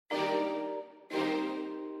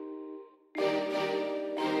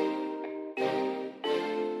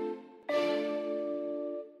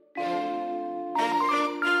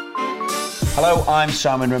Hello, I'm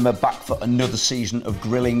Simon Rimmer, back for another season of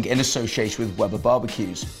grilling in association with Weber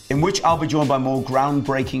Barbecues, in which I'll be joined by more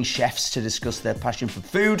groundbreaking chefs to discuss their passion for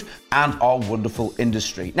food and our wonderful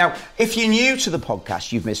industry. Now, if you're new to the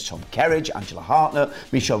podcast, you've missed Tom Kerridge, Angela Hartner,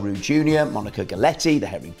 Michel Roux Jr., Monica Galetti, the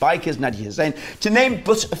Herring Bikers, Nadia Hussain, to name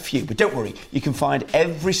but a few. But don't worry, you can find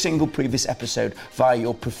every single previous episode via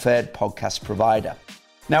your preferred podcast provider.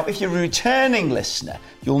 Now, if you're a returning listener,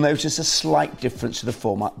 you'll notice a slight difference to the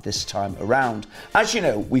format this time around. As you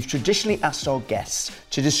know, we've traditionally asked our guests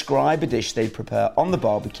to describe a dish they prepare on the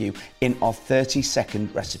barbecue in our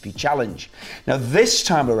 30-second recipe challenge. Now, this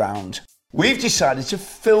time around, we've decided to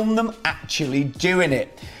film them actually doing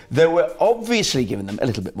it, though we're obviously giving them a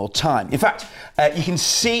little bit more time. In fact, you can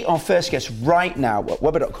see our first guest right now at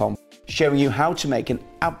Weber.com, showing you how to make an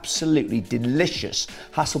absolutely delicious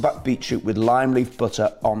Hasselback beetroot with lime leaf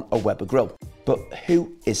butter on a Weber grill. But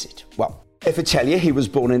who is it? Well, if I tell you he was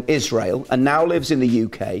born in Israel and now lives in the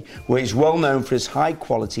UK, where he's well known for his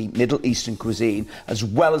high-quality Middle Eastern cuisine, as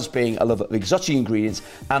well as being a lover of exotic ingredients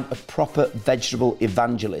and a proper vegetable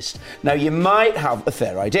evangelist. Now, you might have a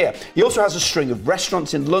fair idea. He also has a string of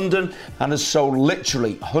restaurants in London and has sold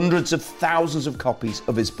literally hundreds of thousands of copies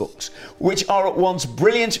of his books, which are at once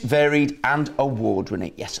brilliant, varied and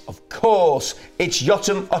award-winning. Yes, of course, it's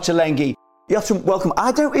Yotam Ottolenghi. Yotam, welcome.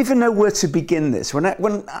 I don't even know where to begin this. When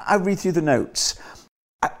I read through the notes,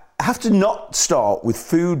 I have to not start with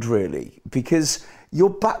food, really, because your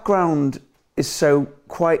background is so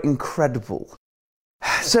quite incredible.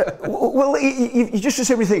 So, well, you just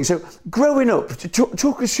said everything. So, growing up,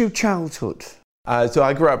 talk us through childhood. So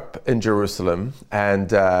I grew up in Jerusalem, and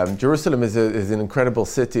Jerusalem is an incredible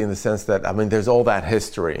city in the sense that, I mean, there's all that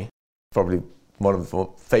history, probably one of the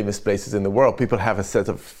most famous places in the world. People have a set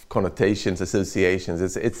of connotations, associations.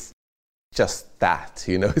 It's just that,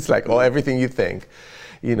 you know. It's like everything you think,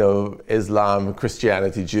 you know, Islam,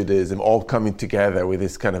 Christianity, Judaism, all coming together with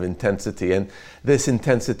this kind of intensity. And this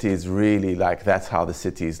intensity is really like, that's how the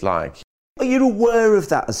city is like. Are you aware of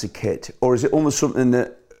that as a kid? Or is it almost something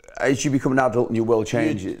that, as you become an adult and your world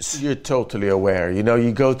changes? You're totally aware. You know,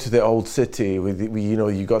 you go to the old city you know,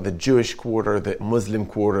 you got the Jewish quarter, the Muslim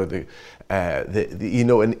quarter, you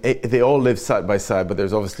know, and they all live side by side, but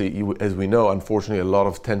there's obviously, as we know, unfortunately, a lot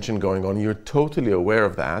of tension going on. You're totally aware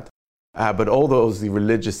of that. But all the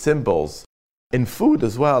religious symbols in food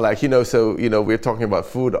as well, like, you know, so, you know, we're talking about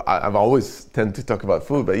food. I've always tend to talk about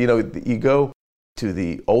food, but, you know, you go to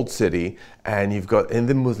the old city and you've got, in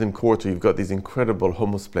the Muslim quarter, you've got these incredible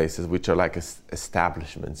hummus places, which are like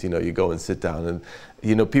establishments. You know, you go and sit down and,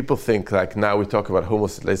 you know, people think like, now we talk about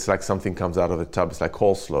hummus, it's like something comes out of the tub. It's like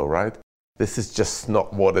coleslaw, right? This is just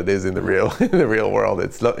not what it is in the real world.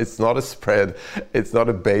 It's not a spread. It's not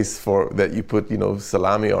a base for that you put, you know,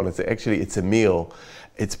 salami on. It's a meal.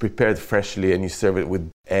 It's prepared freshly and you serve it with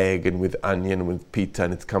egg and with onion and with pita,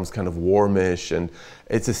 and it comes kind of warmish, and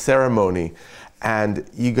it's a ceremony. And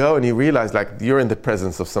you go and you realize like you're in the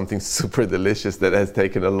presence of something super delicious that has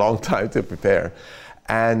taken a long time to prepare.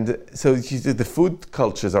 And so the food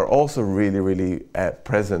cultures are also really, really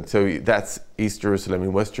present. So that's East Jerusalem.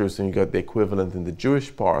 In West Jerusalem, you got the equivalent in the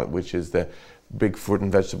Jewish part, which is the big fruit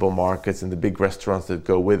and vegetable markets and the big restaurants that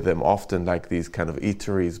go with them, often like these kind of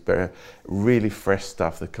eateries where really fresh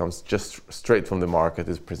stuff that comes just straight from the market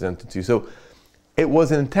is presented to you. So it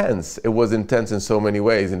was intense. It was intense in so many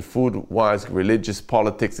ways. In food-wise, religious,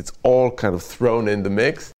 politics, it's all kind of thrown in the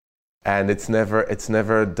mix, and it's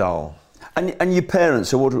never dull. And your parents,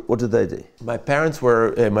 so what did they do? My parents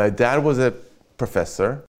were, my dad was a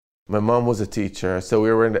professor, my mom was a teacher, so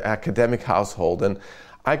we were in an academic household, and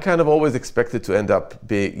I kind of always expected to end up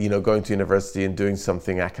going to university and doing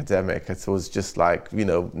something academic. It was just like, you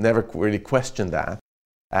know, never really questioned that.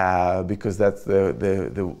 Because that's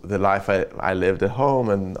the life I lived at home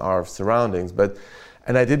and our surroundings.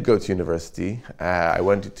 And I did go to university. I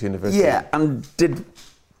went to university. Yeah, and did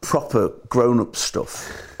proper grown-up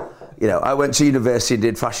stuff. You know, I went to university and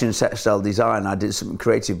did fashion and textile design. I did something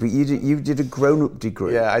creative, but you did a grown-up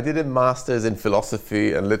degree. Yeah, I did a master's in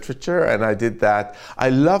philosophy and literature, and I did that. I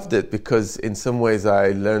loved it because in some ways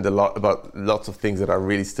I learned a lot about lots of things that are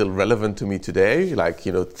really still relevant to me today, like,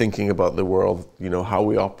 you know, thinking about the world, you know, how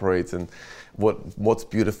we operate and what's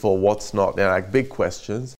beautiful, what's not, you know, like big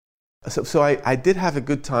questions. So I did have a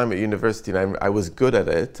good time at university, and I was good at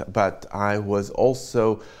it, but I was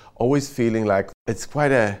also always feeling like it's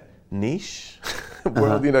quite a niche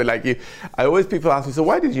world, you know, like people ask me, so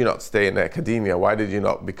why did you not stay in academia? Why did you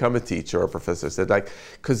not become a teacher or a professor? I said, like,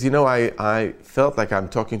 because, you know, I felt like I'm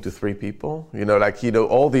talking to three people, you know, like, you know,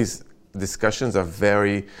 all these discussions are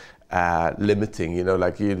very limiting. You know,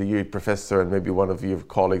 like you're a professor and maybe one of your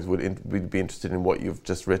colleagues would be interested in what you've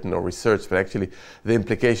just written or researched, but actually the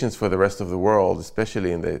implications for the rest of the world,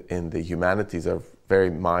 especially in the humanities, are very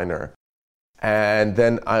minor. And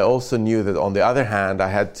then I also knew that on the other hand, I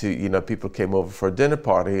had to, you know, people came over for a dinner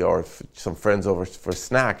party or some friends over for a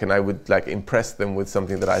snack, and I would like impress them with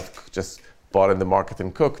something that I just bought in the market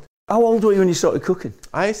and cooked. How old were you when you started cooking?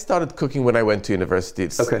 I started cooking when I went to university.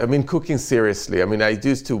 I mean, cooking seriously. I mean, I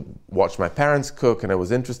used to watch my parents cook, and I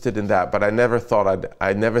was interested in that, but I never thought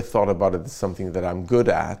about it as something that I'm good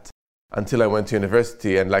at until I went to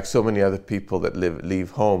university. And like so many other people that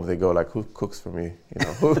leave home, they go like, "Who cooks for me? You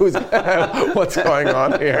know, who's what's going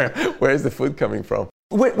on here? Where's the food coming from?"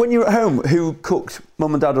 When you were at home, who cooked?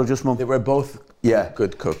 Mum and dad, or just mum? They were both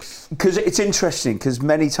good cooks. Because it's interesting, because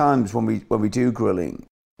many times when we do grilling,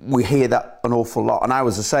 we hear that an awful lot, and I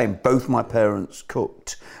was the same. Both my parents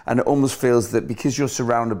cooked, and it almost feels that because you're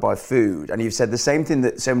surrounded by food, and you've said the same thing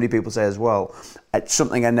that so many people say as well, it's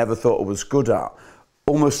something I never thought I was good at.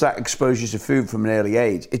 Almost that exposure to food from an early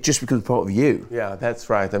age, it just becomes part of you. Yeah, that's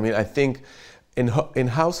right. I mean, I think in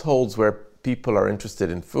households where people are interested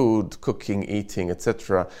in food, cooking, eating,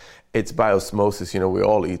 etc., it's by osmosis. You know, we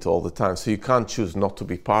all eat all the time, so you can't choose not to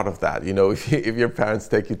be part of that. You know, if your parents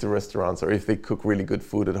take you to restaurants, or if they cook really good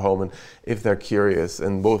food at home, and if they're curious,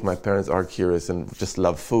 and both my parents are curious and just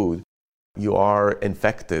love food, you are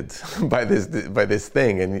infected by this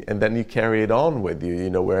thing, and then you carry it on with you, you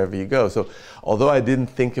know, wherever you go. So although I didn't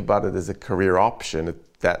think about it as a career option at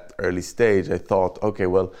that early stage, I thought, okay,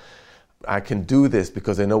 well, I can do this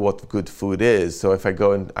because I know what good food is. So if I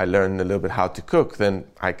go and I learn a little bit how to cook, then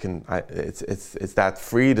it's that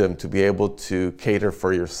freedom to be able to cater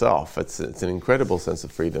for yourself. It's an incredible sense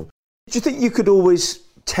of freedom. Do you think you could always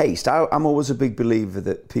taste? I'm always a big believer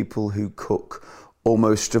that people who cook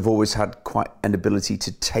almost have always had quite an ability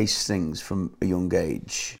to taste things from a young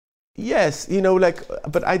age. Yes, you know,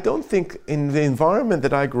 but I don't think in the environment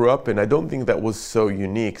that I grew up in, I don't think that was so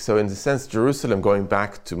unique. So in the sense, Jerusalem, going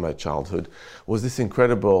back to my childhood, was this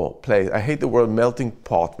incredible place. I hate the word melting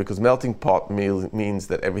pot, because melting pot means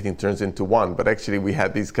that everything turns into one. But actually we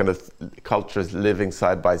had these kind of cultures living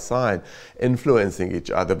side by side, influencing each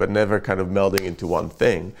other, but never kind of melding into one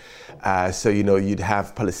thing. So, you know, you'd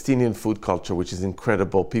have Palestinian food culture, which is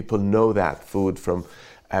incredible. People know that food from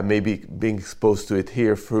maybe being exposed to it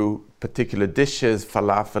here through particular dishes,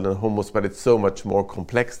 falafel and hummus, but it's so much more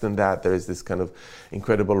complex than that. There is this kind of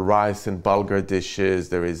incredible rice and bulgur dishes.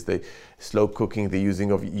 There is the slow cooking, the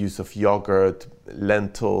use of yogurt,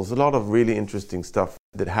 lentils, a lot of really interesting stuff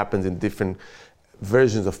that happens in different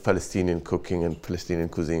versions of Palestinian cooking and Palestinian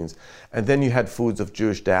cuisines. And then you had foods of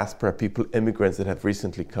Jewish diaspora, immigrants that have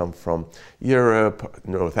recently come from Europe,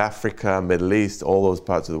 North Africa, Middle East, all those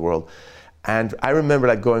parts of the world. And I remember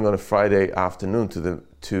like going on a Friday afternoon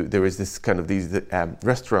there was this kind of these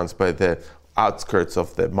restaurants by the outskirts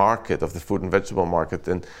of the market, of the fruit and vegetable market,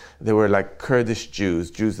 and there were like Kurdish Jews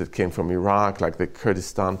that came from Iraq, like the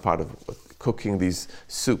Kurdistan part of cooking these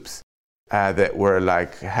soups that were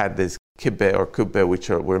like, had this kibbeh or kubbeh, which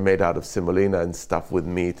were made out of semolina and stuffed with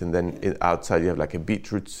meat, and then outside you have like a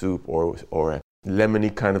beetroot soup or a lemony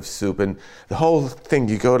kind of soup, and the whole thing,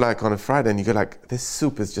 you go like on a Friday and you go like, this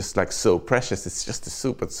soup is just like so precious. It's just a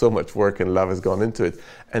soup, but so much work and love has gone into it.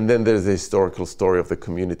 And then there's the historical story of the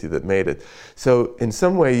community that made it. So in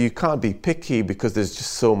some way you can't be picky because there's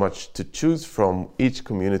just so much to choose from, each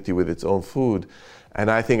community with its own food. And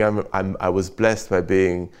I think I was blessed by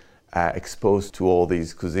being exposed to all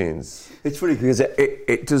these cuisines. It's funny because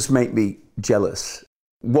it does make me jealous.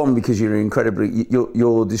 One, because you're incredibly,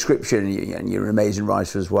 your description and you're an amazing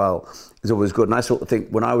writer as well is always good. And I sort of think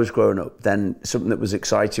when I was growing up, then something that was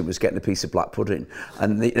exciting was getting a piece of black pudding.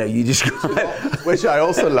 And you know, you describe... Which I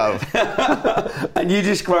also love. And you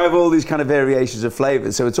describe all these kind of variations of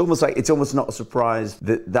flavours. So it's almost not a surprise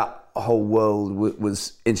that whole world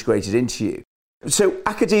was integrated into you. So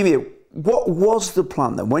academia, what was the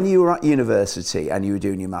plan then? When you were at university and you were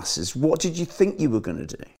doing your masters, what did you think you were going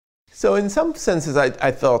to do? So in some senses, I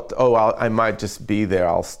thought, I might just be there.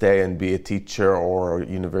 I'll stay and be a teacher or a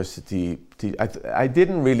university teacher. I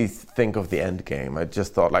didn't really think of the end game. I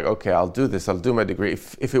just thought like, okay, I'll do this. I'll do my degree.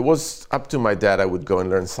 If it was up to my dad, I would go and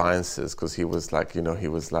learn sciences, because he was like, you know, he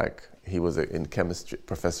was in chemistry,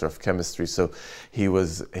 professor of chemistry. So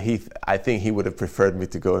I think he would have preferred me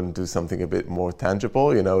to go and do something a bit more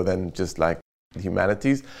tangible, you know, than just like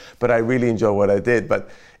humanities. But I really enjoy what I did. But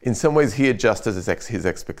in some ways, he adjusted his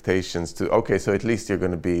expectations to, okay, so at least you'll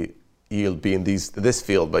be in this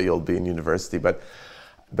field, but you'll be in university. But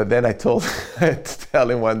then I had to tell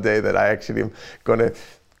him one day that I actually am going to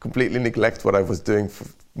completely neglect what I was doing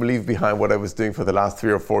leave behind what I was doing for the last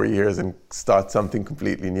 3 or 4 years and start something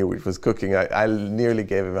completely new, which was cooking. I nearly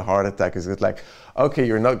gave him a heart attack. Because it's like, okay,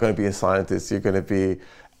 you're not going to be a scientist. You're going to be,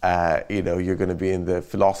 you're going to be in the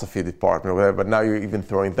philosophy department or whatever. But now you're even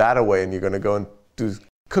throwing that away, and you're going to go and do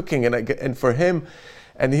cooking. And for him,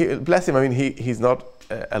 and he, bless him, I mean, he's not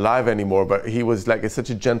alive anymore, but he was like such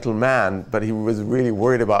a gentle man, but he was really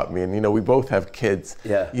worried about me. And we both have kids.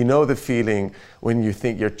 Yeah. You know the feeling when you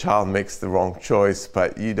think your child makes the wrong choice,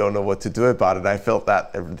 but you don't know what to do about it. I felt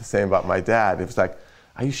that the same about my dad. It was like,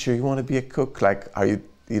 are you sure you want to be a cook? Like, are you,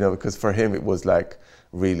 because for him it was like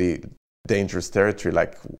really dangerous territory.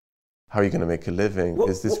 Like, how are you going to make a living?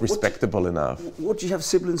 Is this respectable enough? What do you have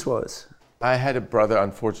siblings-wise? I had a brother,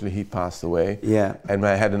 unfortunately he passed away. Yeah. And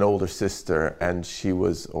I had an older sister, and she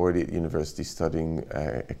was already at university studying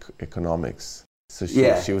economics. So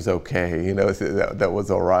she was okay, that was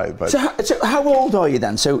all right. But so how old are you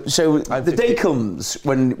then? So the day comes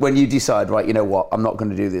when you decide, right, you know what, I'm not going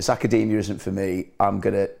to do this. Academia isn't for me. I'm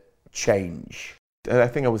going to change. I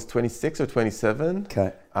think I was 26 or 27.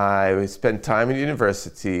 Okay. I spent time in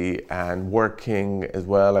university and working as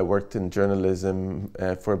well. I worked in journalism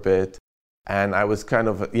for a bit. And I was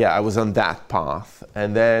I was on that path.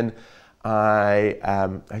 And then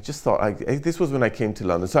I just thought, this was when I came to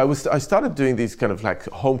London. So I started doing these kind of like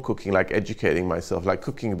home cooking, like educating myself, like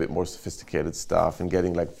cooking a bit more sophisticated stuff and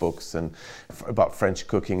getting like books and about French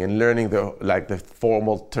cooking and learning the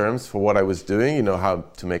formal terms for what I was doing, how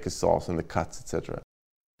to make a sauce and the cuts, etc.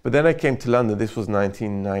 But then I came to London. This was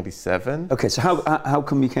 1997. Okay, so how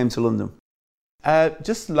come you came to London?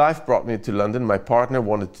 Just life brought me to London. My partner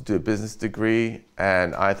wanted to do a business degree,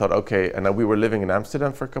 and I thought, okay, and we were living in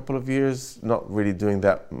Amsterdam for a couple of years, not really doing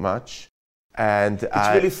that much. And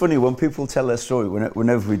it's really funny when people tell their story,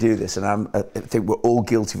 whenever we do this, and I think we're all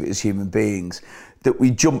guilty of it as human beings, that we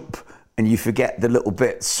jump and you forget the little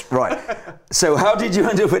bits. Right. So how did you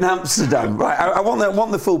end up in Amsterdam? Right. I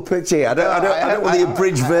want the full picture here. I don't want the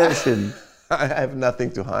abridged version. I have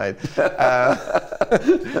nothing to hide.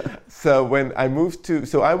 So when I moved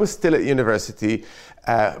so I was still at university,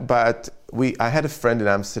 but I had a friend in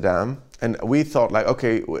Amsterdam, and we thought like,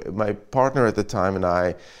 okay, my partner at the time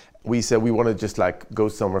and we said we want to just like go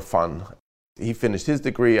somewhere fun. He finished his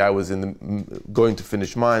degree, I was going to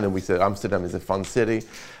finish mine, and we said Amsterdam is a fun city.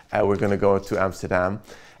 We're going to go to Amsterdam,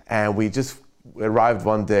 and we just arrived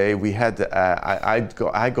one day. We had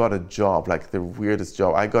I got a job, like the weirdest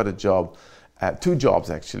job. I got a job. 2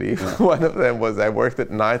 jobs actually. One of them was I worked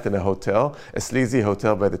at night in a hotel, a sleazy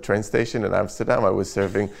hotel by the train station in Amsterdam. I was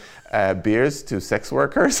serving beers to sex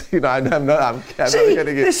workers. I'm not going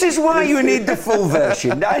to get. This is why you need the full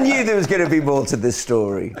version. I knew there was going to be more to this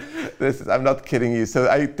story. I'm not kidding you. So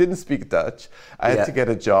I didn't speak Dutch. I had to get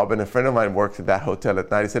a job, and a friend of mine worked at that hotel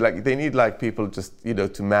at night. He said like they need like people just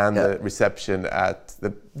to man the reception at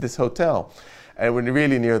this hotel. And we're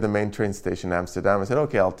really near the main train station in Amsterdam. I said,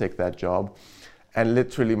 okay, I'll take that job. And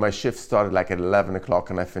literally my shift started like at 11 o'clock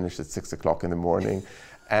and I finished at 6 o'clock in the morning.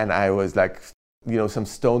 And I was like, some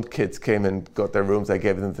stoned kids came and got their rooms. I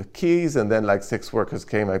gave them the keys, and then like 6 workers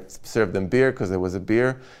came. I served them beer because there was a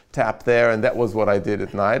beer tap there, and that was what I did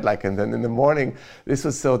at night. And then in the morning, this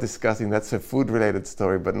was so disgusting. That's a food-related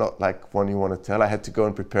story, but not like one you want to tell. I had to go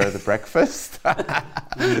and prepare the breakfast. So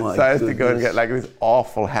I had to go and get like this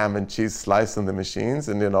awful ham and cheese slice on the machines,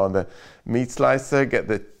 and on the meat slicer, get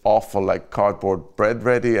the awful like cardboard bread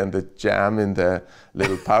ready and the jam in the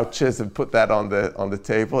little pouches and put that on the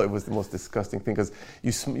table. It was the most disgusting thing because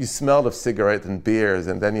you smelled of cigarette and beers,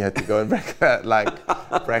 and then you had to go and make that like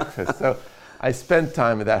breakfast. So I spent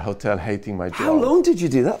time at that hotel hating my job. How long did you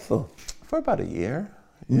do that for? For about a year.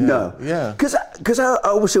 Yeah. No. Yeah. Because I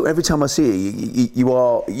always feel every time I see you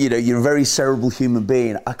are, you're a very cerebral human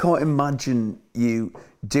being. I can't imagine you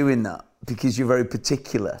doing that because you're very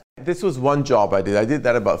particular. This was one job I did. I did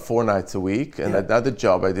that about 4 nights a week. And another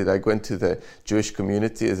job I did, I went to the Jewish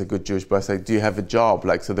community as a good Jewish boy. I said, do you have a job?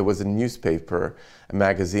 So there was a newspaper, a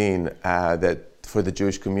magazine that for the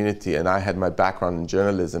Jewish community, and I had my background in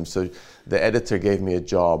journalism, so the editor gave me a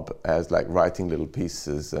job as like writing little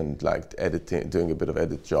pieces and like editing, doing a bit of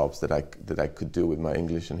edit jobs that I could do with my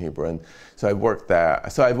English and Hebrew, and so I worked there.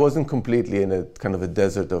 So I wasn't completely in a kind of a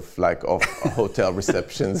desert of hotel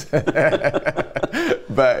receptions,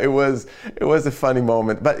 but it was a funny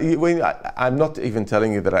moment. But I'm not even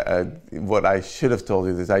telling you that what I should have told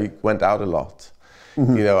you is I went out a lot.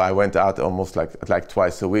 Mm-hmm. I went out almost like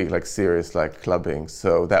twice a week, like serious, like clubbing.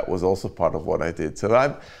 So that was also part of what I did. So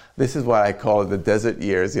this is what I call the desert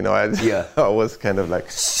years. You know, I was kind of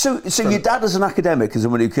like. So your dad, as an academic, as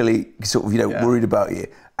someone who clearly sort of worried about you,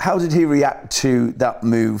 how did he react to that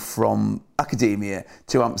move from academia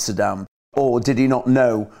to Amsterdam, or did he not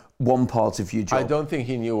know one part of your job? I don't think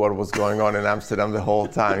he knew what was going on in Amsterdam the whole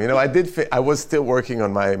time. You know, I was still working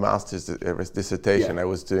on my master's dissertation. I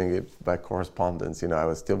was doing it by correspondence. You know, I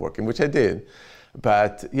was still working, which I did.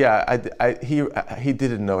 But yeah, he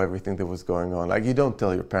didn't know everything that was going on. Like, you don't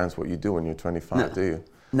tell your parents what you do when you're 25, do you?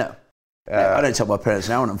 No. I don't tell my parents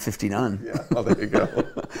now, and I'm 59. Yeah, well, there you go.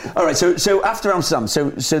 All right, so after Amsterdam,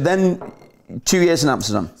 so then 2 years in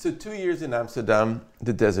Amsterdam. So 2 years in Amsterdam,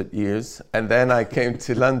 the desert years, and then I came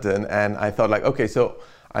to London, and I thought, like, okay, so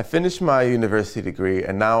I finished my university degree,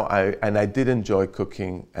 and now I did enjoy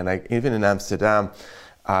cooking, and even in Amsterdam,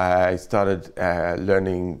 I started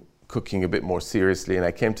learning cooking a bit more seriously, and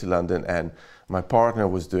I came to London, and my partner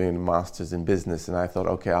was doing a master's in business, and I thought,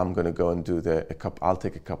 okay, I'm going to go and do I'll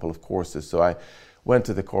take a couple of courses. So I went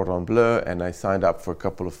to the Cordon Bleu, and I signed up for a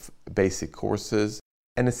couple of basic courses,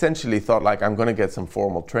 and essentially thought, like, I'm going to get some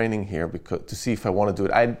formal training here to see if I want to do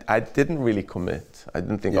it. I didn't really commit. I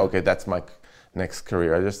didn't think, okay, that's my next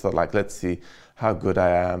career. I just thought, like, let's see how good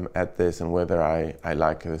I am at this and whether I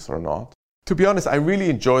like this or not. To be honest, I really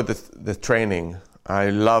enjoyed the training.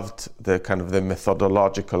 I loved the kind of the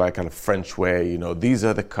methodological, like, kind of French way, you know, these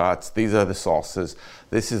are the cuts, these are the sauces,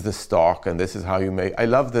 this is the stock, and this is how you make. I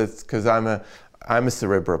love this because I'm a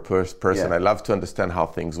cerebral person. Yeah. I love to understand how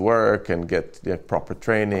things work and get proper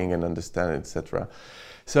training and understand, etc.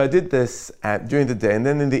 So I did this during the day, and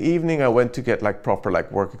then in the evening I went to get like proper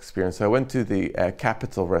like work experience. So I went to the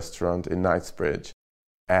Capital restaurant in Knightsbridge.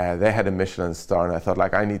 They had a Michelin star, and I thought,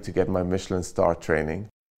 like, I need to get my Michelin star training.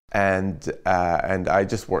 And I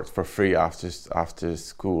just worked for free after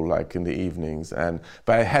school, like in the evenings.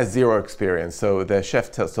 But I had zero experience. So the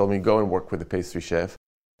chef told me, go and work with the pastry chef.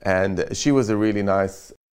 And she was a really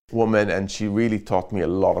nice woman, and she really taught me a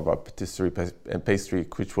lot about patisserie and pastry,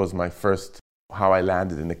 which was my first, how I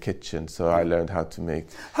landed in the kitchen. So I learned how to make.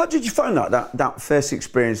 How did you find that first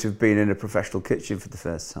experience of being in a professional kitchen for the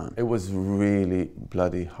first time? It was really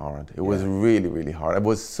bloody hard. It was really, really hard. It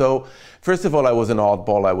was so, first of all, I was an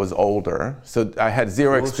oddball. I was older. So I had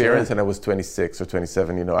zero experience, and I was 26 or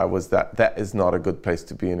 27. You know, I was that is not a good place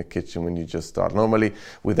to be in a kitchen when you just start. Normally,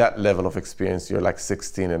 with that level of experience, you're like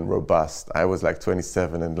 16 and robust. I was like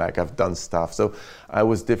 27 and like I've done stuff. So I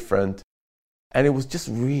was different. And it was just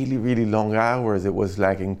really, really long hours. It was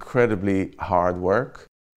like incredibly hard work.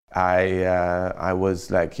 I was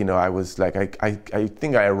like, you know, I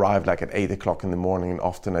think I arrived like at 8 o'clock in the morning, and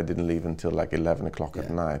often I didn't leave until like 11 o'clock at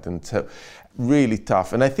night. And so really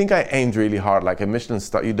tough. And I think I aimed really hard, like a Michelin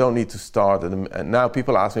star. You don't need to start. And now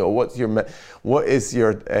people ask me, oh, what is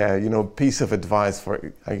your piece of advice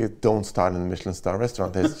for, I guess, don't start in a Michelin star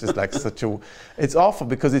restaurant. It's just like it's awful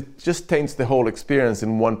because it just taints the whole experience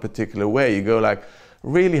in one particular way. You go like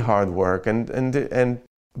really hard work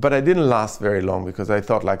but I didn't last very long because I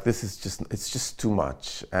thought, like, it's just too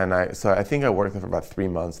much. And so I think I worked there for about 3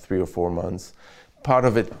 or 4 months. Part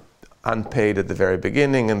of it unpaid at the very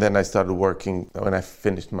beginning, and then I started working. When I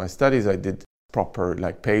finished my studies, I did proper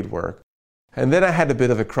like paid work. And then I had a bit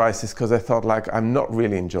of a crisis because I thought, like, I'm not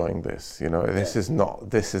really enjoying this, you know, this is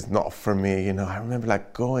not for me, you know. I remember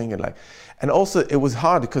like going and also it was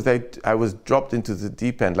hard because I was dropped into the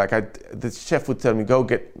deep end. Like the chef would tell me,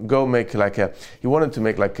 go make like he wanted to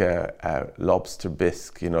make like a lobster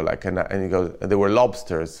bisque, you know, like, and he goes, there were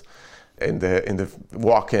lobsters in the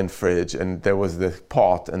walk-in fridge, and there was the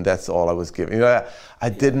pot, and that's all I was given. You know, I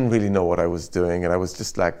didn't really know what I was doing, and I was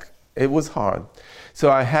just like, it was hard. So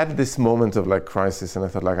I had this moment of like crisis, and I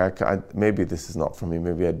thought, like, maybe this is not for me.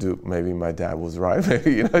 Maybe I do. Maybe my dad was right.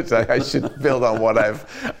 Maybe, you know, I should build on what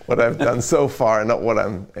I've done so far, and not what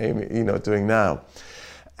I'm aiming, you know, doing now.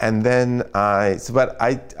 And then I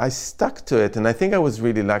stuck to it, and I think I was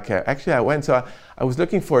really lucky. Actually, I was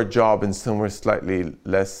looking for a job in somewhere slightly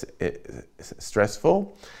less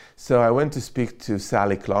stressful. So I went to speak to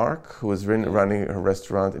Sally Clark, who was running her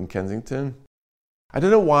restaurant in Kensington. I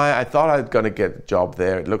don't know why, I thought I'd gonna get a job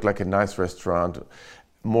there. It looked like a nice restaurant,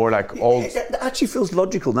 more like old. It actually feels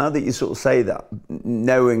logical now that you sort of say that,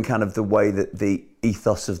 knowing kind of the way that the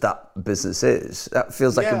ethos of that business is. That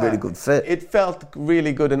feels like a really good fit. It felt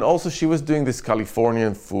really good, and also she was doing this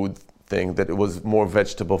Californian food thing that it was more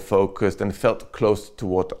vegetable focused and felt close to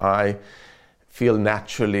what I feel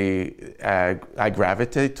naturally I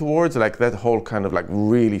gravitate towards. Like that whole kind of like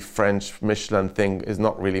really French Michelin thing is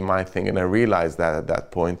not really my thing, and I realized that at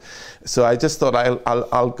that point. So I just thought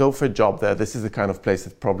I'll go for a job there. This is the kind of place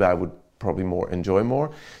that probably I would probably enjoy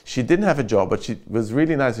more. She didn't have a job, but she was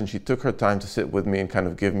really nice, and she took her time to sit with me and kind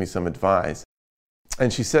of give me some advice.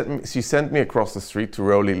 And she sent me across the street to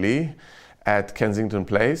Rowley Lee at Kensington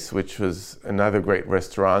Place, which was another great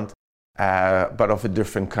restaurant, but of a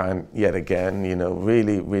different kind yet again,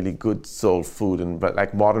 really, really good soul food, but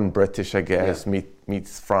like modern British, I guess,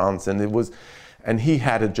 meets France. And he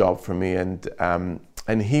had a job for me,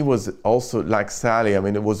 and he was also like Sally. I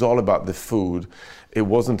mean, it was all about the food. It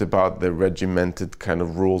wasn't about the regimented kind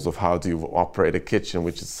of rules of how do you operate a kitchen,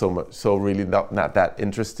 which is so really not that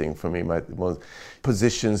interesting for me. It was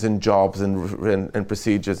positions and jobs and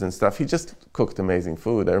procedures and stuff. He just cooked amazing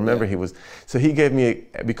food. I remember he gave me,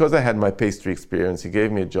 because I had my pastry experience, he gave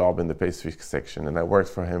me a job in the pastry section, and I worked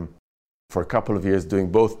for him for a couple of years doing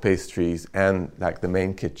both pastries and like the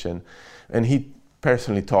main kitchen. And he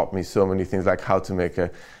personally taught me so many things, like how to make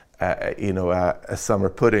a summer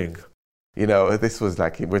pudding. This was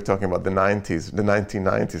like, we're talking about the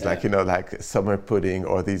 1990s, like summer pudding,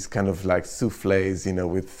 or these kind of like souffles,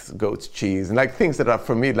 with goat's cheese, and like things that are,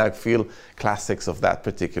 for me, like feel classics of that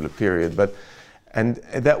particular period.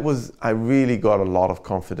 I really got a lot of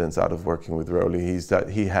confidence out of working with Rowley.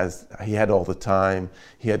 He had all the time,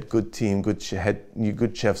 he had good team, good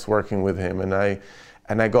chefs working with him,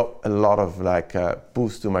 and I got a lot of like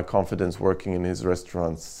boost to my confidence working in his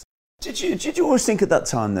restaurants. Did you always think at that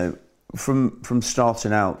time, though, from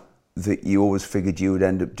starting out, that you always figured you would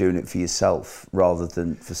end up doing it for yourself rather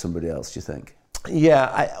than for somebody else, do you think?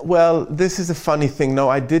 Yeah, well, this is a funny thing. No,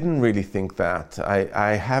 I didn't really think that.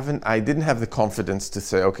 I didn't have the confidence to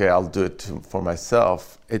say, okay, I'll do it for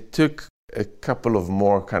myself. It took a couple of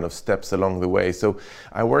more kind of steps along the way. So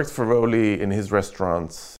I worked for Rowley in his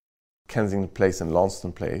restaurants, Kensington Place and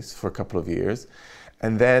Launceston Place, for a couple of years.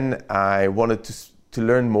 And then I wanted to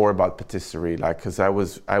learn more about patisserie, because I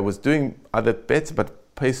was doing other bits,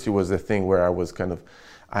 but pastry was the thing where I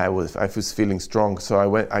was feeling strong.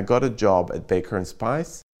 So I got a job at Baker and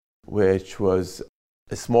Spice, which was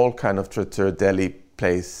a small kind of trattoria deli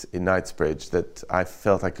place in Knightsbridge that I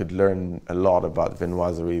felt I could learn a lot about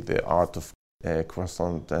viennoiserie, the art of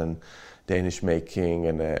croissant and Danish making,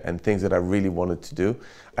 and things that I really wanted to do.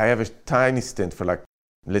 I have a tiny stint for like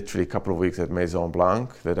literally a couple of weeks at Maison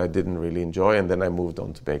Blanc that I didn't really enjoy, and then I moved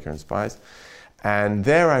on to Baker and Spice. And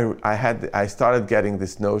there I started getting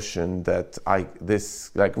this notion that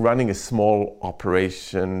running a small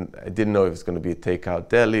operation, I didn't know if it was going to be a takeout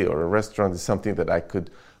deli or a restaurant, is something that I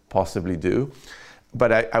could possibly do.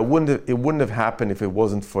 But it wouldn't have happened if it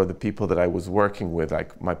wasn't for the people that I was working with,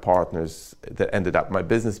 like my partners that ended up my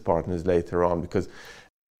business partners later on, because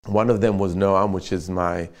one of them was Noam, which is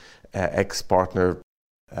my ex-partner,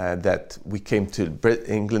 that we came to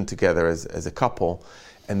England together as a couple.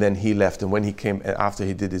 And then he left, and when he came, after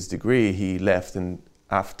he did his degree, he left, and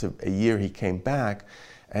after a year he came back,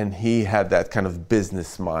 and he had that kind of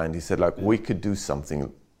business mind. He said, like, we could do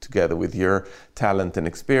something together with your talent and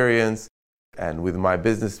experience, and with my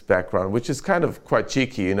business background, which is kind of quite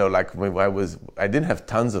cheeky, like when I didn't have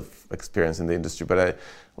tons of experience in the industry, but I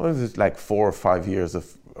was like 4 or 5 years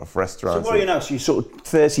of restaurants. So what are you now? So you're sort of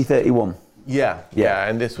 30, 31? Yeah,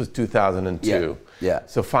 and this was 2002. Yeah.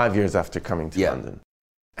 So 5 years after coming to London.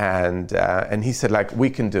 And he said, like, we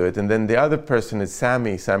can do it. And then the other person is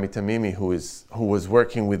Sami Tamimi, who was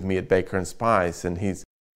working with me at Baker and Spice, and he's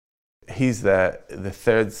the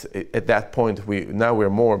third. At that point, now we're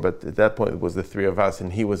more, but at that point it was the three of us.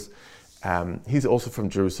 And he's also from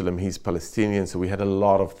Jerusalem. He's Palestinian, so we had a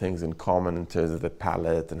lot of things in common in terms of the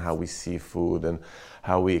palate and how we see food and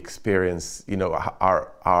how we experience.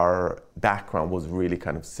 Our background was really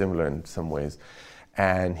kind of similar in some ways.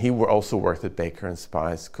 And he also worked at Baker and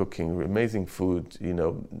Spice, cooking amazing food,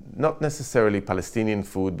 not necessarily Palestinian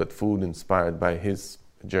food, but food inspired by his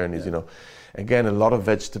journeys, Again, a lot of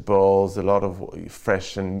vegetables, a lot of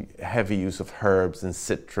fresh and heavy use of herbs and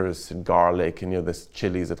citrus and garlic, and there's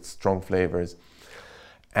chilies that strong flavors.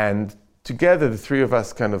 And together, the three of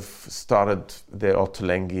us kind of started the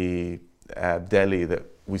Ottolenghi deli that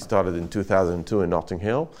we started in 2002 in Notting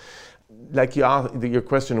Hill. Like your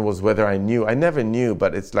question was whether I knew. I never knew,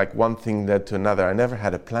 but it's like one thing led to another. I never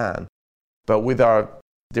had a plan. But with our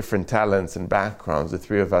different talents and backgrounds, the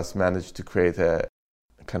three of us managed to create a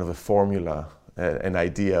kind of a formula, an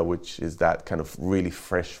idea, which is that kind of really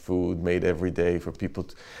fresh food made every day for people.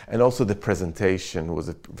 And also the presentation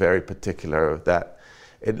was very particular, that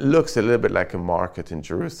it looks a little bit like a market in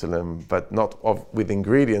Jerusalem, but not with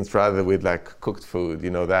ingredients, rather with like cooked food,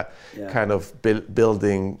 kind of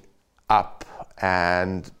building up,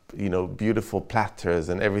 and beautiful platters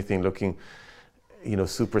and everything looking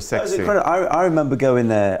super sexy. I remember going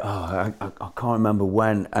there, I can't remember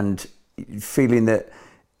when, and feeling that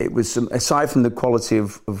it was aside from the quality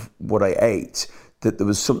of what I ate, that there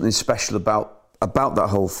was something special about that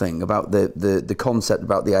whole thing, about the concept,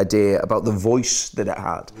 about the idea, about the voice that it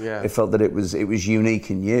had. Yeah. It felt that it was unique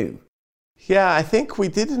and new. Yeah, I think we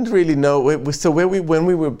didn't really know.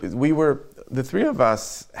 We were the three of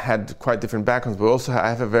us had quite different backgrounds, but also I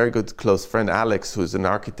have a very good close friend, Alex, who's an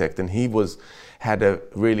architect, and he had a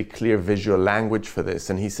really clear visual language for this.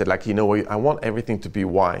 And he said, like, I want everything to be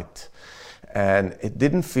white. And it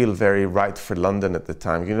didn't feel very right for London at the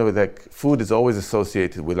time. Like food is always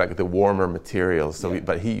associated with like the warmer materials. So,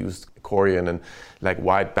 but he used Corian and like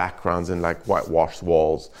white backgrounds and like whitewashed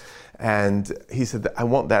walls. And he said, I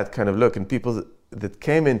want that kind of look. And people that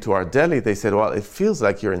came into our deli, they said, well, it feels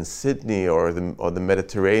like you're in Sydney or the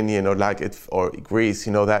Mediterranean or Greece,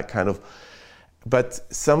 that kind of. But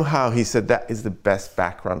somehow he said that is the best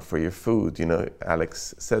background for your food.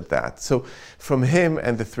 Alex said that. So from him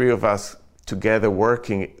and the three of us together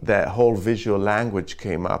working, that whole visual language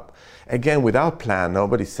came up. Again, without plan,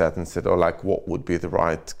 nobody sat and said, what would be the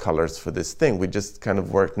right colors for this thing? We just kind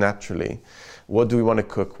of worked naturally. What do we want to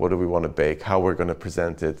cook? What do we want to bake? How we're going to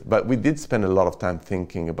present it? But we did spend a lot of time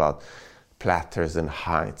thinking about platters and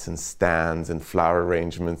heights and stands and flower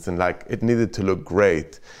arrangements, and like it needed to look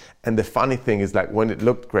great. And the funny thing is, like, when it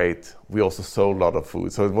looked great, we also sold a lot of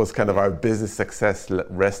food. So it was kind of our business success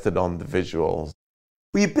rested on the visuals.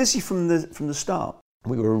 Were you busy from the start?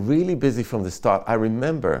 We were really busy from the start. I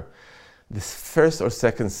remember this first or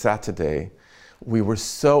second Saturday, we were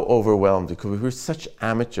so overwhelmed because we were such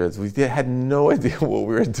amateurs. We had no idea what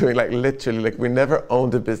we were doing. Like literally, like we never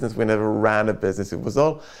owned a business. We never ran a business. It was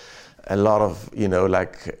all a lot of,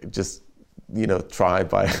 try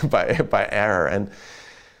by error.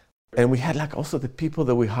 And we had like also the people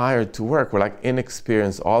that we hired to work were like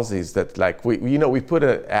inexperienced Aussies that like we put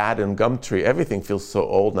an ad in Gumtree. Everything feels so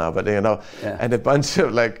old now, but and a bunch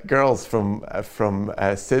of like girls from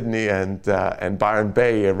Sydney and Byron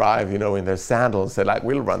Bay arrived, in their sandals, said like,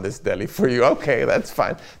 we'll run this deli for you. Okay, that's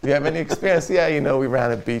fine. Do you have any experience? Yeah, we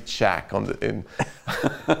ran a beach shack and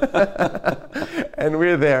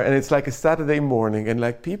we're there, and it's like a Saturday morning, and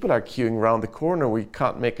like people are queuing around the corner. We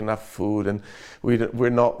can't make enough food, and we're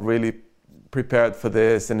not really prepared for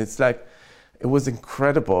this, and it's like it was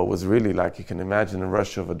incredible. It was really like you can imagine a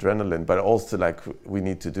rush of adrenaline, but also like we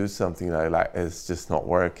need to do something like it's just not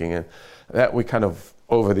working. And that we kind of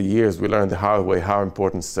over the years we learned the hard way how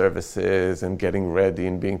important service is and getting ready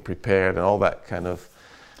and being prepared and all that kind of.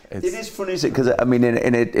 It is funny, isn't it? Because I mean,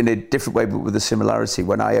 in a different way, but with a similarity.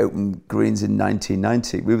 When I opened Greens in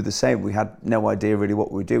 1990, we were the same. We had no idea really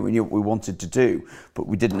what we were doing. We knew what we wanted to do, but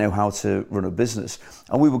we didn't know how to run a business.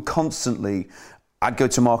 And we would constantly. I'd go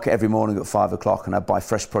to market every morning at 5 o'clock, and I'd buy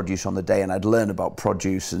fresh produce on the day, and I'd learn about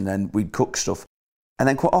produce, and then we'd cook stuff. And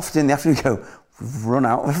then quite often in the afternoon, we go, we've run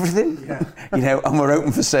out of everything, and we're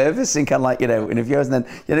open for service, and kind of like, in a few hours, and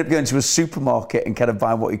then you end up going to a supermarket and kind of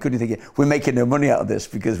buying what you couldn't think, we're making no money out of this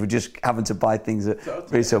because we're just having to buy things at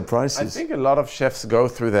resale prices. I think a lot of chefs go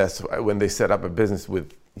through this when they set up a business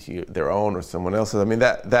with their own or someone else's. I mean,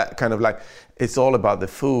 that kind of like, it's all about the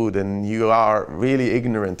food, and you are really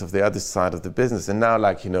ignorant of the other side of the business. And now,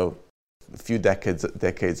 like, a few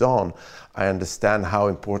decades on, I understand how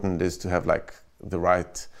important it is to have like the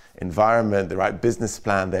right environment, the right business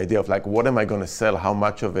plan, the idea of like, what am I going to sell, how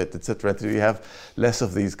much of it, etc. You have less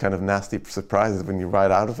of these kind of nasty surprises when you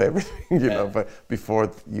ride out of everything, but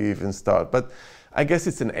before you even start. But I guess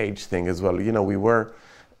it's an age thing as well. We were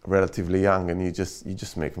relatively young, and you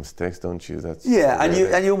just make mistakes, don't you? That's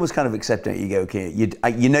and you almost kind of accept it. You go, okay, you're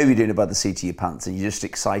doing it by the seat of your pants, and you're just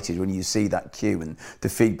excited when you see that queue and the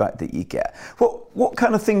feedback that you get. What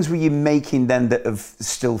kind of things were you making then that have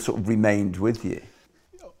still sort of remained with you?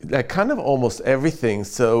 Like kind of almost everything.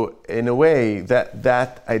 So in a way,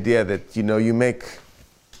 that idea that you make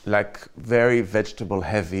like very vegetable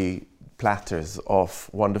heavy platters of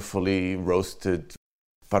wonderfully roasted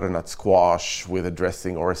butternut squash with a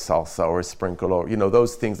dressing or a salsa or a sprinkle, or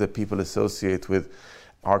those things that people associate with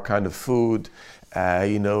our kind of food.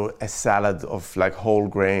 A salad of like whole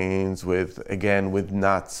grains with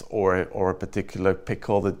nuts or a particular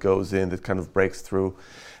pickle that goes in that kind of breaks through.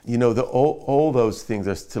 All those things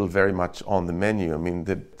are still very much on the menu. I mean,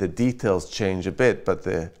 the details change a bit, but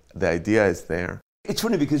the idea is there. It's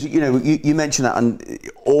funny because, you mentioned that, and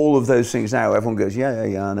all of those things now, everyone goes, yeah,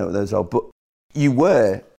 I know what those are. But you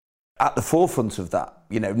were at the forefront of that.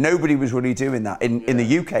 Nobody was really doing that in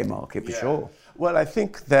the UK market, for sure. Well, I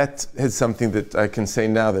think that is something that I can say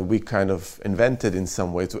now that we kind of invented in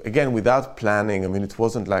some ways. Again, without planning. I mean, it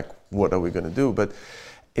wasn't like, what are we going to do? But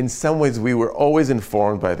in some ways we were always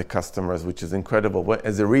informed by the customers, which is incredible.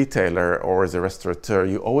 As a retailer or as a restaurateur,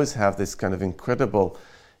 you always have this kind of incredible,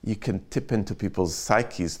 you can tip into people's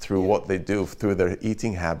psyches through what they do, through their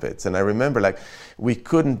eating habits. And I remember, like, we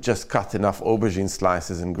couldn't just cut enough aubergine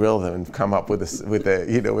slices and grill them and come up with the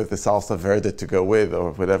salsa verde to go with,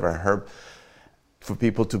 or whatever herb for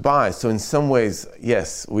people to buy. So in some ways,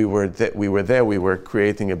 yes, we were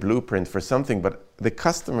creating a blueprint for something, but the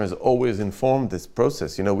customers always informed this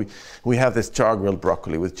process. You know, we have this char grilled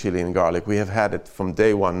broccoli with chili and garlic. We have had it from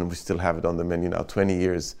day one, and we still have it on the menu now, 20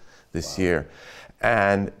 years this year.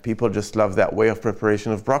 And people just love that way of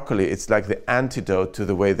preparation of broccoli. It's like the antidote to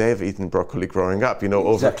the way they've eaten broccoli growing up, you know,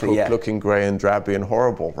 overcooked, looking grey and drabby and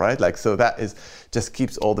horrible, right? Like, so that is, just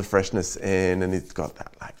keeps all the freshness in, and it's got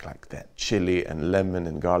that like that chili and lemon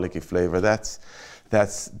and garlicky flavor. That's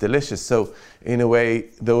delicious. So in a way,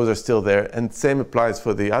 those are still there. And same applies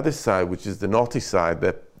for the other side, which is the naughty side,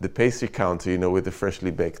 the pastry counter, you know, with the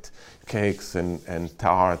freshly baked cakes and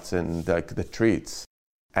tarts and like the treats.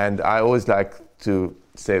 And I always like to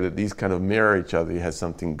say that these kind of mirror each other. You have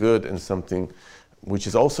something good and something which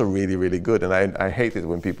is also really, really good. And I hate it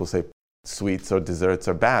when people say sweets or desserts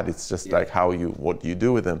are bad. It's just like what you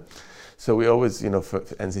do with them. So we always, you know,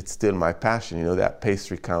 and it's still my passion, you know, that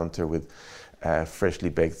pastry counter with freshly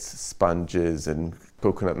baked sponges and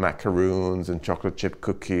coconut macaroons and chocolate chip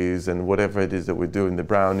cookies and whatever it is that we do, in the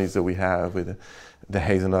brownies that we have with the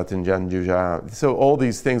hazelnut and janjuja. So all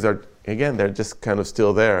these things are, again, they're just kind of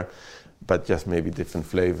still there, but just maybe different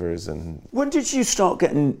flavors. And when did you start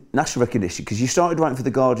getting national recognition? Because you started writing for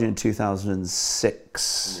The Guardian in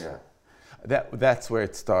 2006. Yeah. That's where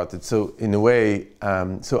it started. So in a way,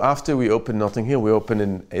 so after we opened Notting Hill, we opened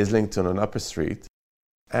in Islington on Upper Street,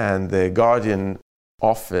 and the Guardian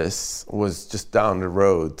office was just down the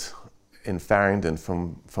road in Farringdon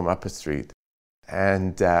from Upper Street.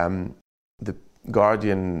 And the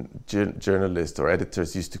Guardian journalists or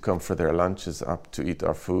editors used to come for their lunches up to eat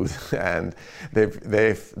our food, and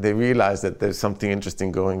they realized that there's something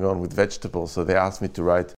interesting going on with vegetables, so they asked me to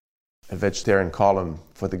write a vegetarian column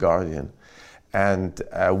for The Guardian. And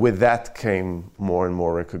with that came more and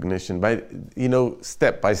more recognition, by, you know,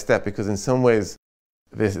 step by step, because in some ways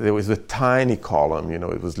there was a tiny column, you know,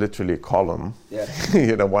 it was literally a column,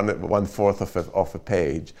 you know, one fourth of a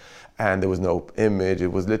page, and there was no image.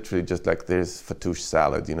 It was literally just like, there's fattoush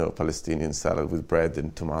salad, you know, Palestinian salad with bread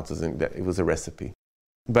and tomatoes, and it was a recipe.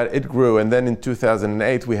 But it grew, and then in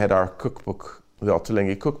 2008 we had our cookbook, the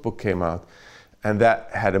Ottolenghi cookbook came out, and that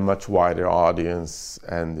had a much wider audience,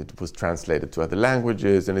 and it was translated to other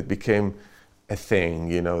languages, and it became a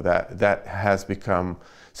thing, you know, that has become.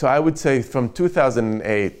 So I would say from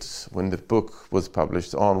 2008, when the book was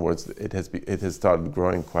published onwards, it has started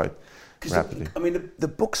growing quite rapidly. I mean, the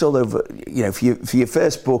book sold over, you know, for your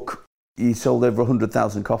first book, you sold over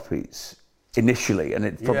 100,000 copies initially, and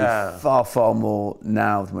it's probably far, far more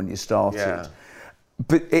now than when you started. Yeah.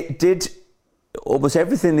 But it did, almost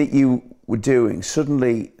everything that you were doing,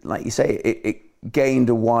 suddenly, like you say, it gained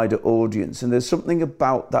a wider audience. And there's something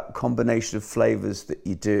about that combination of flavours that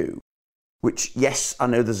you do, which, yes, I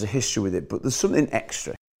know there's a history with it, but there's something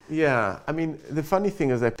extra. Yeah, I mean, the funny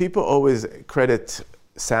thing is that people always credit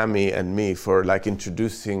Sammy and me for like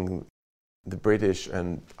introducing the British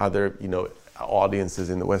and other, you know, audiences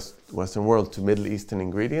in the Western world to Middle Eastern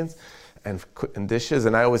ingredients and dishes,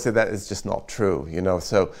 and I always say that is just not true, you know.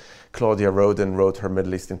 So Claudia Roden wrote her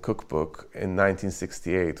Middle Eastern cookbook in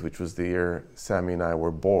 1968, which was the year Sammy and I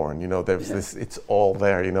were born. You know, there's this, it's all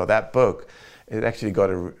there. You know, that book, it actually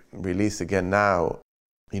got a release again now,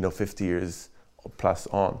 you know, 50 years plus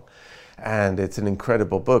on, and it's an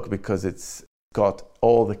incredible book because it's got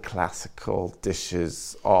all the classical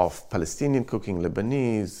dishes of Palestinian cooking,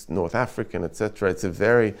 Lebanese, North African, etc. It's a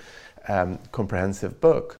very comprehensive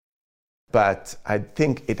book. But I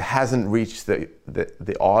think it hasn't reached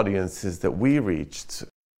the audiences that we reached.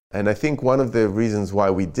 And I think one of the reasons why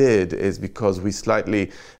we did is because we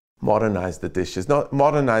slightly modernized the dishes. Not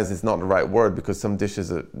modernized is not the right word, because some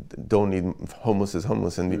dishes don't need hummus is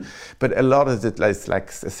hummus, but a lot of it is like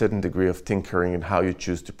a certain degree of tinkering in how you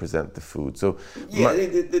choose to present the food. So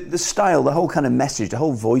the style, the whole kind of message, the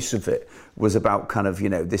whole voice of it was about kind of, you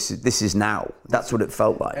know, this is now. That's what it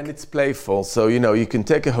felt like. And it's playful. So, you know, you can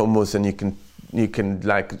take a hummus and you can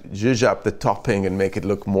like zhuzh up the topping and make it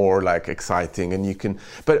look more like exciting, and you can,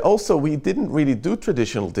 but also we didn't really do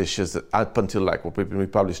traditional dishes up until like when we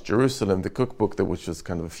published Jerusalem, the cookbook, which was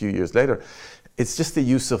kind of a few years later. It's just the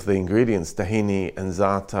use of the ingredients, tahini and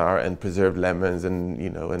za'atar and preserved lemons and, you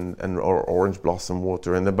know, or orange blossom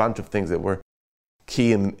water and a bunch of things that were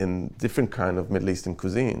key in different kind of Middle Eastern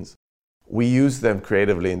cuisines. we use them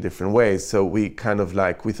creatively in different ways. So we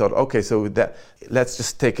thought, okay, so that let's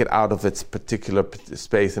just take it out of its particular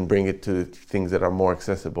space and bring it to things that are more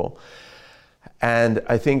accessible. And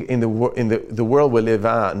I think in the world we live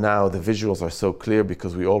in now, the visuals are so clear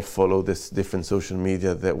because we all follow this different social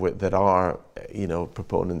media that are,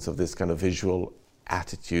 proponents of this kind of visual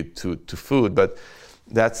attitude to food. But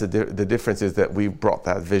that's the difference is that we brought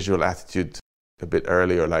that visual attitude a bit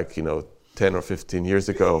earlier, 10 or 15 years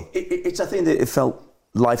ago. It's I think that it felt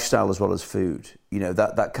lifestyle as well as food.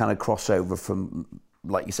 That kind of crossover from,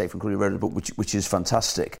 like you say, from Culinary Road book, which is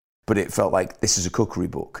fantastic. But it felt like this is a cookery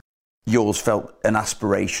book. Yours felt an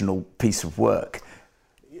aspirational piece of work.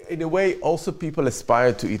 In a way, also people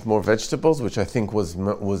aspired to eat more vegetables, which I think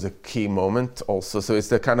was a key moment also. So it's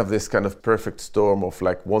this kind of perfect storm of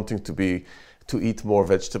wanting to eat more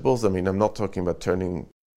vegetables. I mean, I'm not talking about turning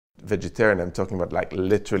vegetarian, I'm talking about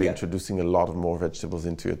literally introducing a lot of more vegetables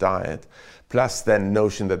into your diet. Plus then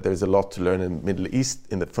notion that there's a lot to learn in Middle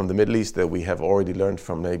East, from the Middle East that we have already learned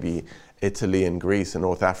from maybe Italy and Greece and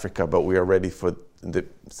North Africa, but we are ready for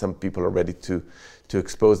some people are ready to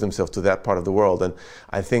expose themselves to that part of the world. And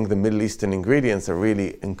I think the Middle Eastern ingredients are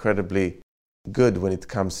really incredibly good when it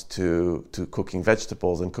comes to cooking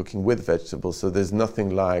vegetables and cooking with vegetables. So there's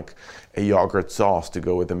nothing like a yogurt sauce to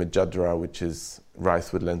go with the mejadra, which is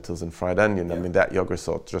rice with lentils and fried onion. Yeah. I mean, that yogurt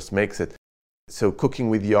sauce just makes it. So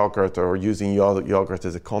cooking with yogurt or using yogurt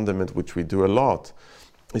as a condiment, which we do a lot,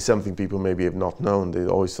 is something people maybe have not known. They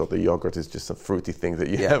always thought the yogurt is just a fruity thing that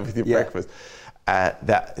you have with your breakfast.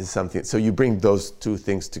 That is something. So you bring those two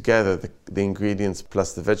things together, the ingredients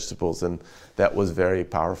plus the vegetables, and that was very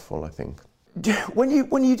powerful, I think. When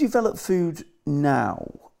you develop food now,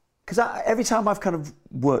 because every time I've kind of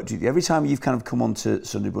worked with you, every time you've kind of come on to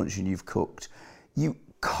Sunday Brunch and you've cooked, you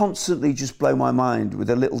constantly just blow my mind with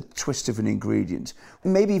a little twist of an ingredient.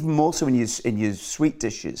 Maybe even more so in your sweet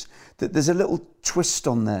dishes, that there's a little twist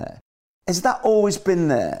on there. Has that always been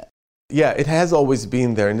there? Yeah, it has always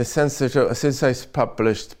been there in the sense that since I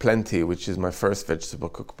published Plenty, which is my first vegetable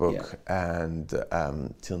cookbook, and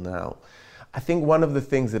till now, I think one of the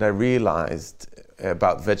things that I realized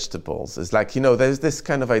about vegetables is there's this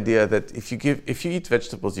kind of idea that if you eat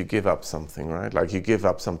vegetables, you give up something, right? Like you give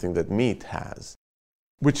up something that meat has,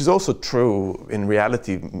 which is also true in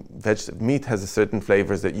reality. Meat has a certain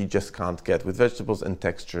flavors that you just can't get with vegetables and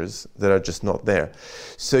textures that are just not there.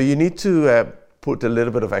 So you need to put a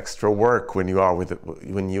little bit of extra work when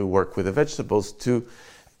you work with the vegetables to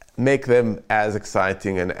make them as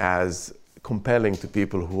exciting and as compelling to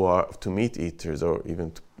people who are to meat eaters or even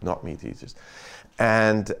to not meat eaters.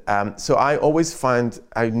 And so I always find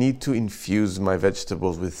I need to infuse my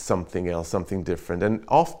vegetables with something else, something different. And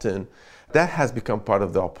often that has become part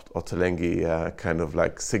of the Ottolenghi kind of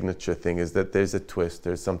signature thing, is that there's a twist,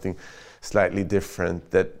 there's something slightly different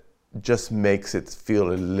that just makes it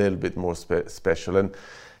feel a little bit more special.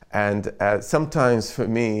 And sometimes for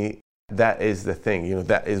me, that is the thing,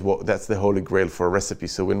 that's the holy grail for a recipe.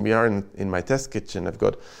 So when we are in my test kitchen, I've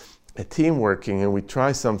got a team working and we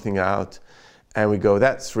try something out and we go,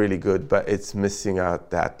 that's really good, but it's missing out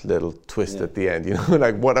that little twist at the end,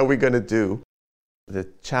 what are we going to do? The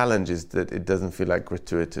challenge is that it doesn't feel like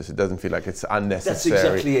gratuitous. It doesn't feel like it's unnecessary. That's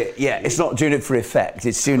exactly it. Yeah, it's not doing it for effect.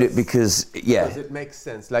 It's doing it because it makes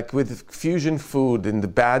sense. Like with fusion food, in the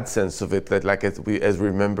bad sense of it, that as we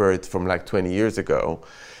remember it from 20 years ago,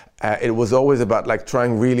 it was always about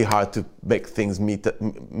trying really hard to make things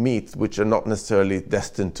meat which are not necessarily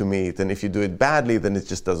destined to meat. And if you do it badly, then it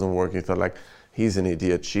just doesn't work. You thought he's an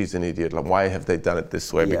idiot, she's an idiot. Why have they done it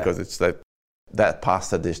this way? Because it's that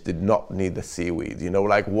pasta dish did not need the seaweed,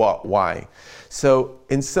 what, why? So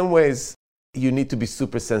in some ways, you need to be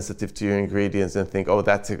super sensitive to your ingredients and think, oh,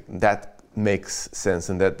 that makes sense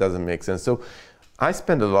and that doesn't make sense. So I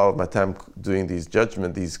spend a lot of my time doing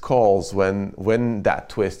these calls when that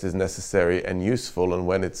twist is necessary and useful and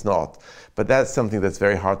when it's not. But that's something that's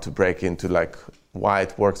very hard to break into, why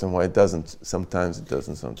it works and why it doesn't. Sometimes it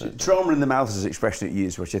doesn't, sometimes. Trauma in the mouth is an expression that you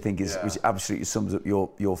use, which I think which absolutely sums up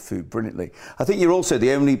your food brilliantly. I think you're also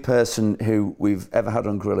the only person who we've ever had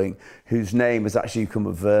on Grilling whose name has actually become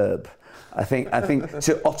a verb. I think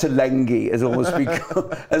so Ottolenghi has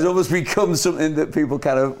almost become something that people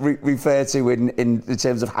kind of refer to in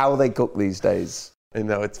terms of how they cook these days.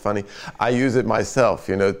 It's funny. I use it myself,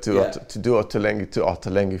 to do Ottolenghi to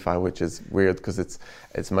Ottolengify, which is weird because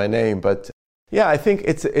it's my name, but. Yeah, I think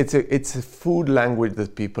it's a food language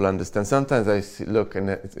that people understand. Sometimes I look and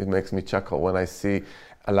it makes me chuckle when I see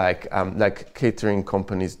like catering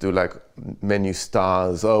companies do menu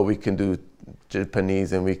stars. Oh, we can do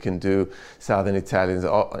Japanese, and we can do Southern Italian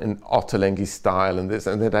in Ottolenghi style, and this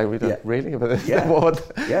and that. I read really, but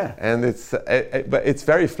and but it's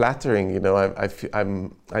very flattering, you know.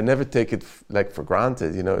 I never take it like for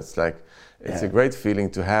granted, you know. It's like it's a great feeling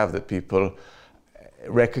to have that people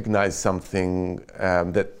recognize something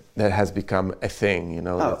that has become a thing, you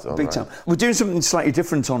know. Oh, big time. We're doing something slightly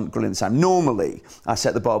different on Grilling Time. Normally, I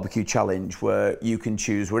set the barbecue challenge where you can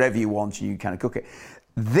choose whatever you want and you kind of cook it.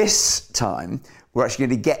 This time, we're actually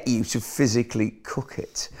going to get you to physically cook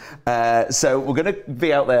it. So we're going to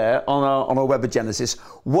be out there on our Weber Genesis.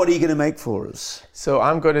 What are you going to make for us? So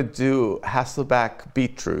I'm going to do Hasselback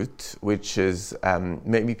beetroot, which is,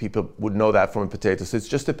 maybe people would know that from a potato. So it's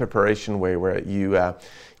just a preparation way where you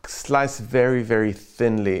slice very, very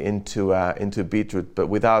thinly into beetroot, but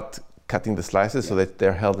without cutting the slices so that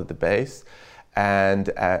they're held at the base. And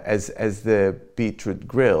as the beetroot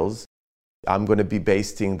grills, I'm going to be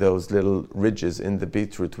basting those little ridges in the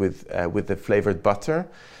beetroot with the flavored butter.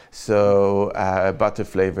 So butter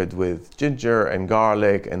flavored with ginger and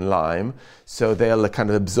garlic and lime. So they'll kind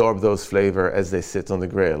of absorb those flavor as they sit on the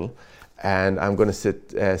grill. And I'm going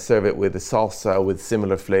to serve it with a salsa with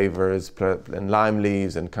similar flavors and lime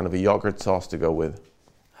leaves and kind of a yogurt sauce to go with.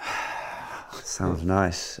 Sounds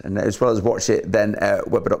nice. And as well as watch it, then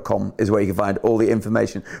Weber.com is where you can find all the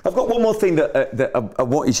information. I've got one more thing that I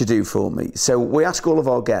want you to do for me. So we ask all of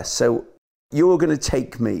our guests, so you're going to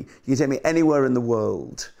take me anywhere in the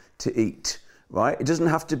world to eat, right? It doesn't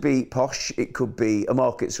have to be posh. It could be a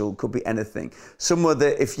market stall, it could be anything. Somewhere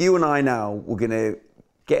that if you and I now were going to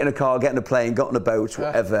get in a car, get in a plane, get on a boat,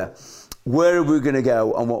 whatever, where are we going to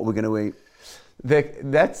go and what are we going to eat?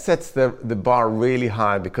 That sets the bar really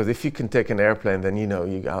high, because if you can take an airplane, then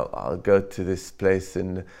I'll go to this place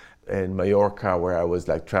in Mallorca where I was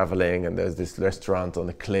like traveling, and there's this restaurant on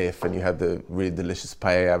a cliff, and you have the really delicious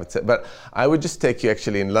paella, I would say. But I would just take you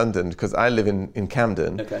actually in London, because I live in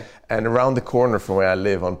Camden, and around the corner from where I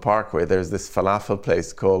live on Parkway, there's this falafel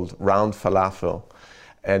place called Round Falafel,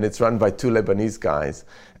 and it's run by two Lebanese guys,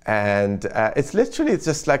 and it's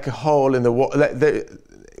just like a hole in the wall.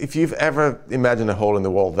 If you've ever imagined a hole in the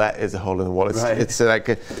wall, that is a hole in the wall. It's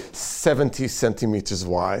like 70 centimeters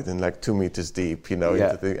wide and like 2 meters deep, you know.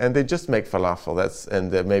 And they just make falafel.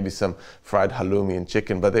 And there may be some fried halloumi and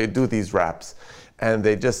chicken, but they do these wraps, and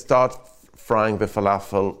they just start frying the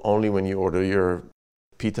falafel only when you order your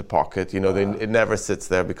pita pocket. You know, it never sits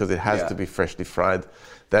there because it has to be freshly fried.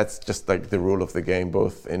 That's just like the rule of the game,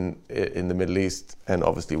 both in the Middle East and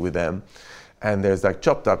obviously with them. And there's like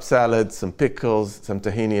chopped up salad, some pickles, some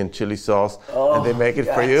tahini and chili sauce, and they make it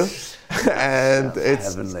for you. And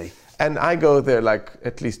it's heavenly. And I go there like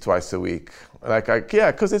at least twice a week.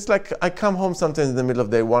 Because it's like I come home sometimes in the middle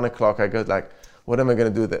of the day, 1 o'clock. I go like, what am I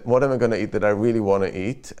going to do? What am I going to eat that I really want to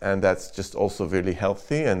eat? And that's just also really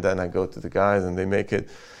healthy. And then I go to the guys and they make it.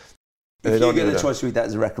 If you get a choice to eat that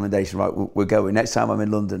as a recommendation, right, we're going. Next time I'm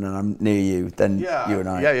in London and I'm near you, then you and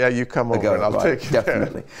I. Yeah, you come over and I'll take you.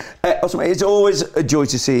 Definitely. Awesome. It's always a joy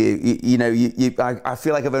to see you. I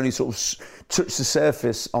feel like I've only sort of touched the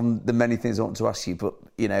surface on the many things I want to ask you, but,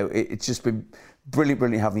 it's just been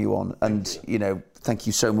brilliant having you on. And, thank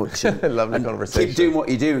you so much. Lovely conversation. Keep doing what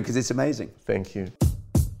you're doing, because it's amazing. Thank you.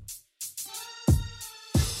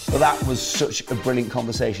 Well, that was such a brilliant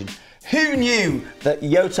conversation. Who knew that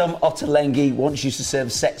Yotam Ottolenghi wants you to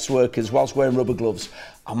serve sex workers whilst wearing rubber gloves?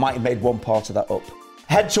 I might have made one part of that up.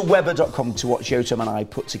 Head to Weber.com to watch Yotam and I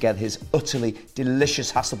put together his utterly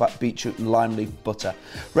delicious Hasselback beetroot and lime leaf butter.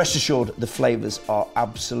 Rest assured, the flavours are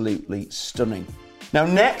absolutely stunning. Now,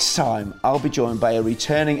 next time, I'll be joined by a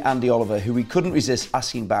returning Andy Oliver, who we couldn't resist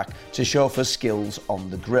asking back to show off her skills on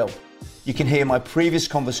the grill. You can hear my previous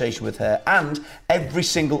conversation with her and every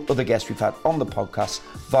single other guest we've had on the podcast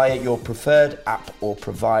via your preferred app or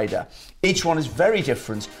provider. Each one is very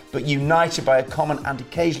different, but united by a common and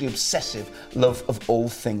occasionally obsessive love of all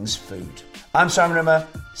things food. I'm Simon Rimmer.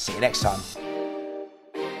 See you next time.